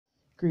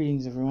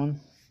Greetings, everyone.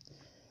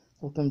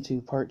 Welcome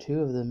to part 2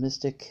 of the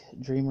Mystic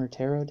Dreamer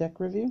Tarot deck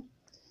review.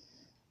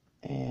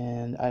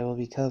 And I will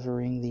be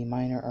covering the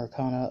minor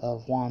arcana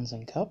of Wands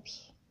and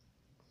Cups.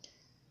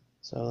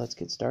 So let's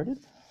get started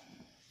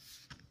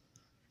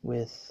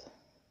with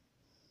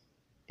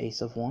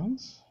Ace of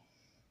Wands,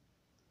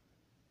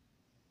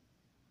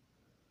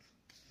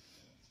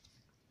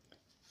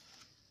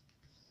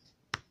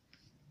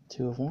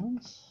 Two of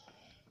Wands,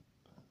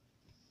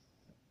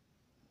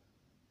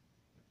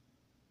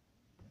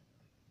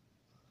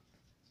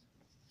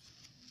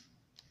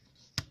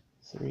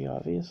 Three,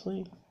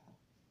 obviously,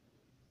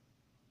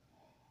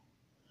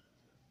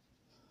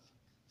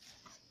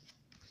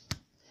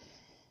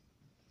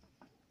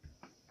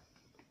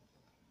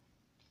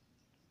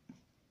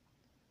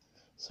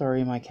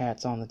 sorry, my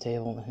cat's on the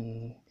table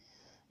and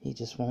he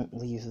just won't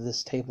leave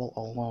this table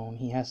alone.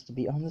 He has to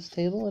be on this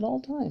table at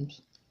all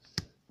times,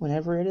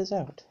 whenever it is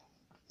out.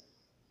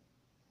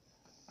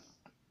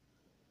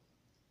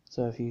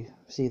 So if you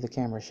see the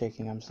camera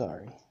shaking, I'm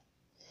sorry.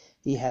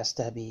 He has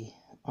to be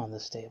on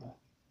this table.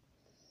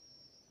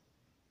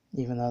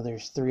 Even though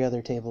there's 3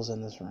 other tables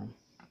in this room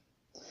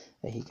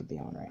that he could be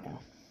on right now.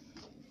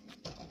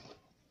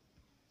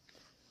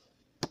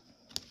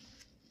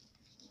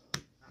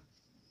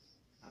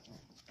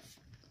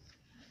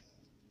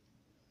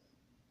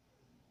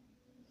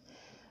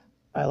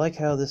 I like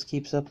how this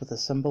keeps up with the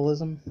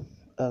symbolism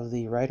of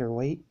the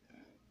Rider-Waite.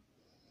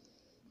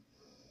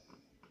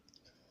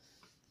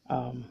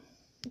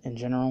 In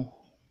general,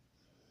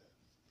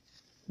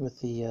 with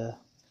the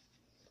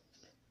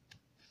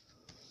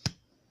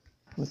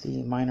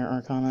minor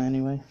arcana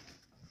anyway.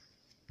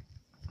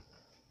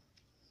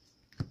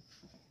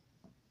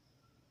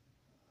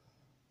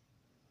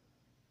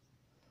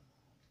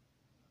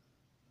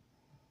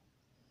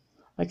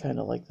 I kind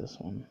of like this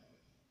one.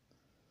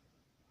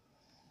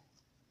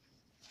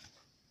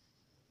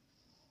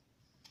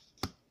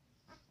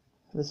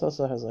 This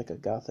also has like a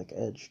gothic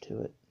edge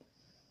to it,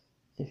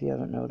 if you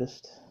haven't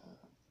noticed,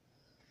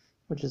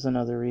 which is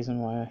another reason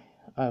why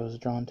I was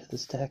drawn to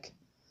this deck.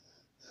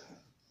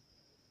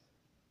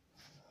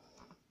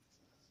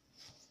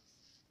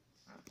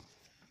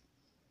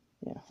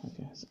 Yeah,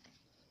 okay.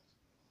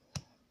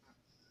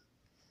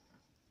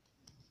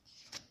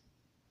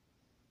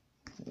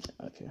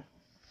 Okay.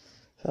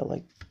 Felt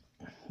like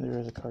there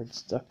was a card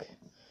stuck,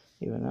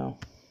 even though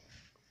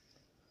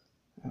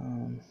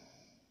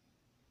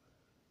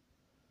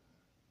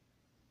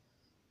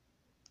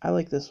I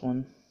like this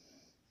one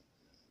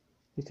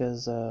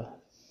because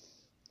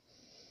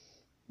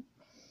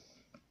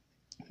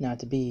not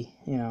to be,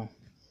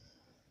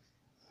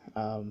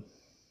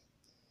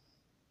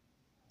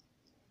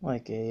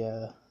 like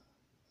a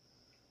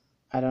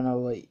I don't know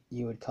what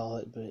you would call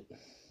it, but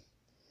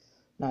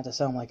not to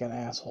sound like an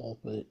asshole,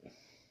 but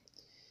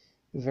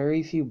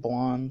very few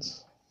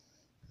blondes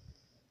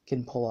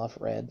can pull off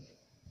red.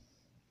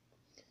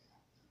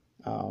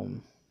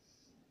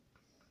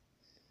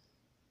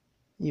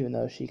 Even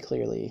though she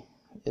clearly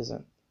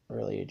isn't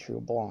really a true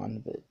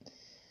blonde, but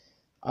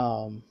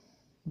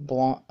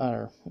blonde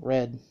or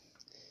red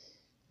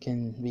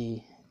can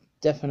be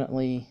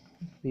definitely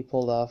be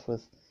pulled off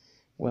with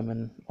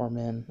women or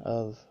men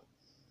of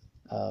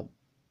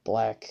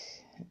black,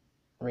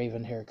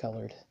 raven hair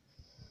colored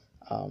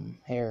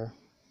hair.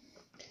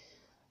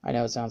 I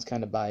know it sounds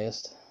kind of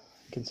biased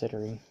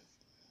considering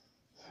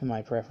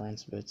my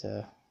preference, but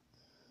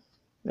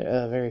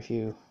very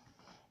few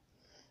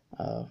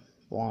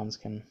blondes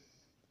can,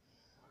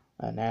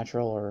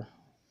 natural or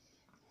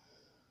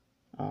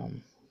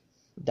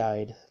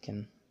dyed,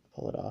 can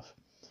pull it off.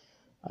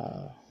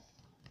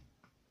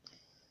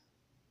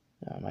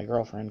 My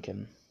girlfriend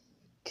can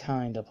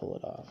kind of pull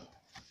it off.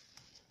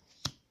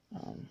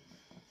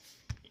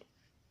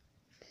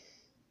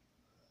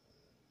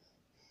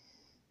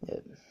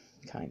 It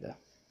kind of.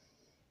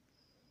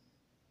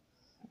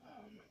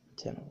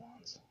 10 of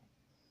Wands.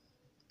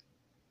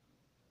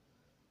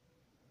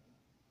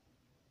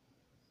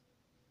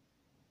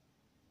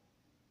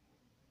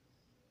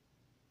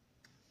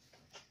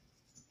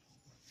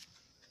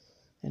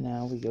 And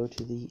now we go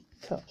to the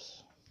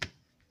Cups.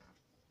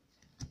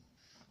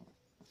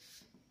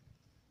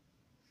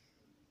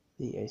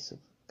 The Ace of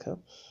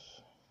Cups.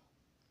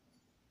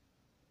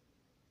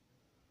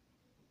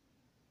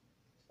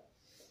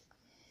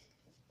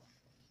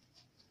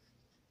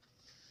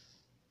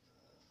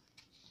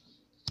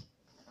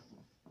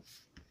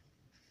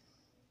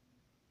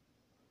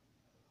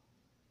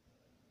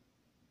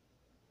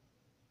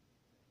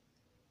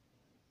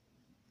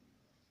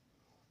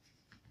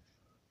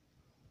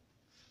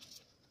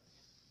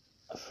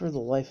 For the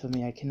life of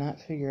me, I cannot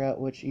figure out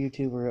which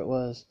YouTuber it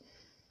was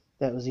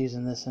that was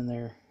using this in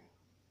their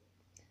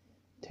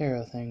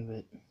tarot thing,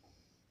 but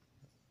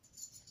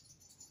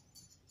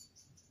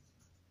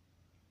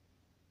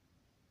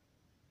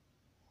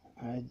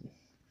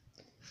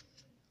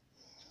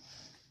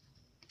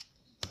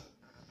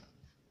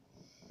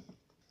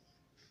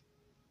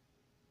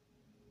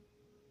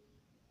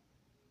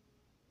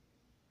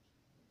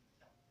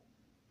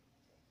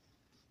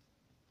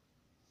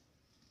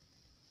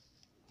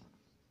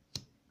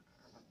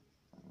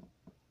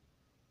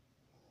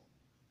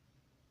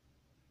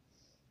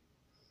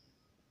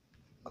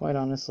Quite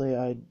honestly,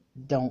 I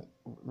don't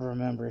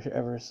remember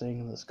ever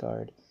seeing this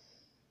card.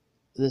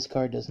 This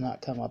card does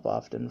not come up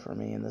often for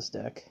me in this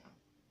deck,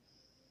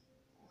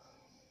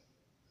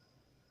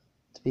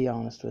 to be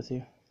honest with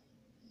you.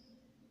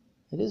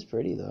 It is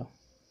pretty, though.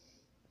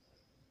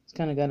 It's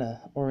kind of got an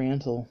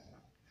oriental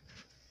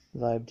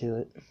vibe to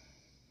it.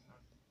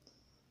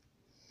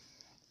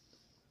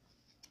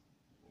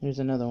 Here's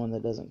another one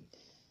that doesn't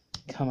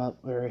come up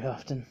very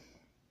often,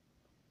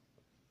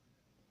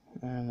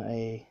 and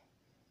a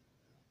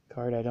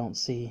card I don't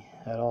see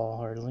at all,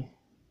 hardly.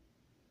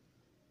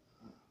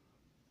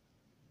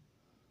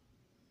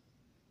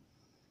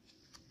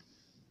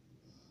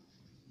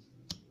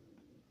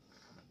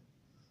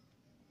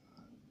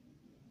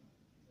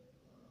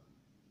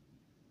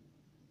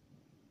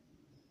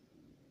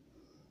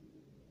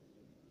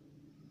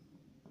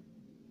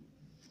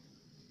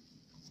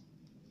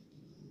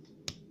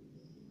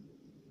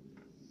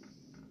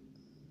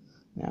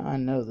 Now, I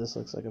know this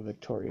looks like a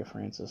Victoria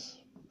Francis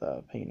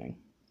painting.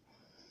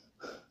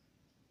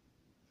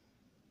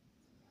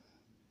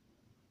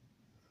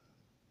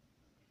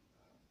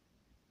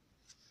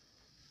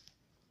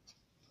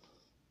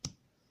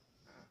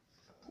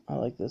 I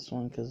like this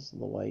one because of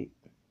the white.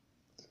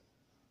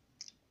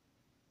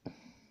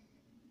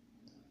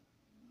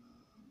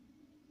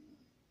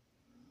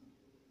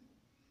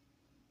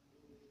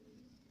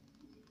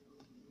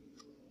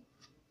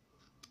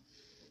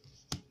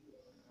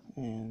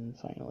 And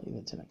finally,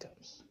 the Ten of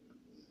Cups.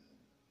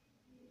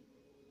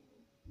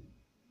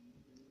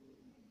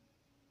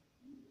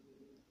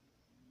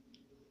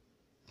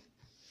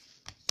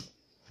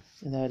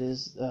 And that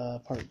is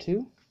part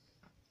 2.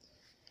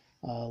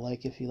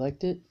 Like if you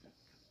liked it.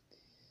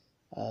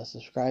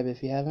 Subscribe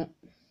if you haven't.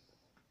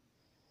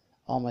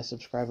 All my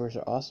subscribers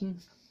are awesome.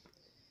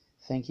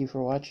 Thank you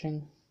for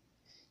watching.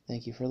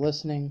 Thank you for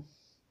listening.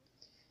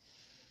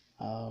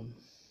 I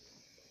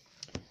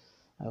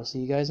will see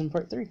you guys in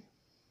part 3.